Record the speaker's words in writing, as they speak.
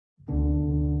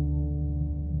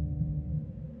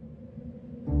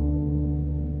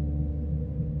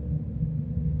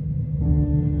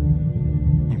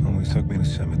took me to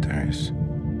cemeteries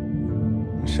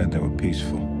and said they were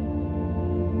peaceful.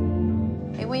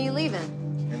 Hey, when you leaving?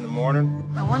 In the morning?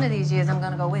 Now, one of these years, I'm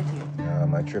gonna go with you.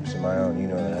 My trips are my own, you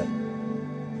know that.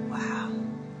 Wow.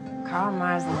 Karl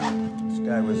Marx. This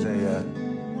guy was a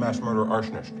mass murder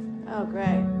arsonist. Oh,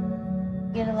 great.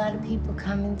 Get a lot of people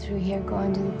coming through here,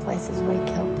 going to the places where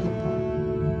he killed people.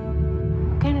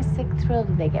 What kind of sick thrill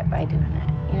do they get by doing that,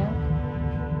 you know?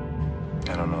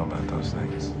 I don't know about those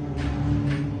things.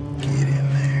 Get in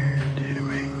there,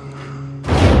 Dewey.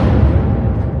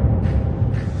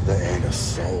 There ain't a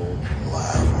soul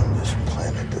alive on this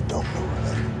planet that don't know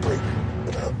how to break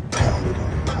it up, pound it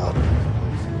and powder.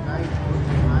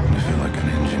 I feel like an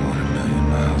engine with 1,000,000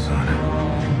 miles on it.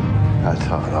 I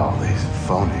thought all these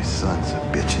phony sons of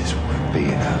bitches were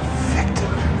being a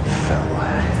victim, felt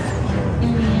like.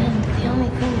 In the end, the only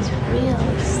thing that's real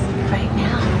is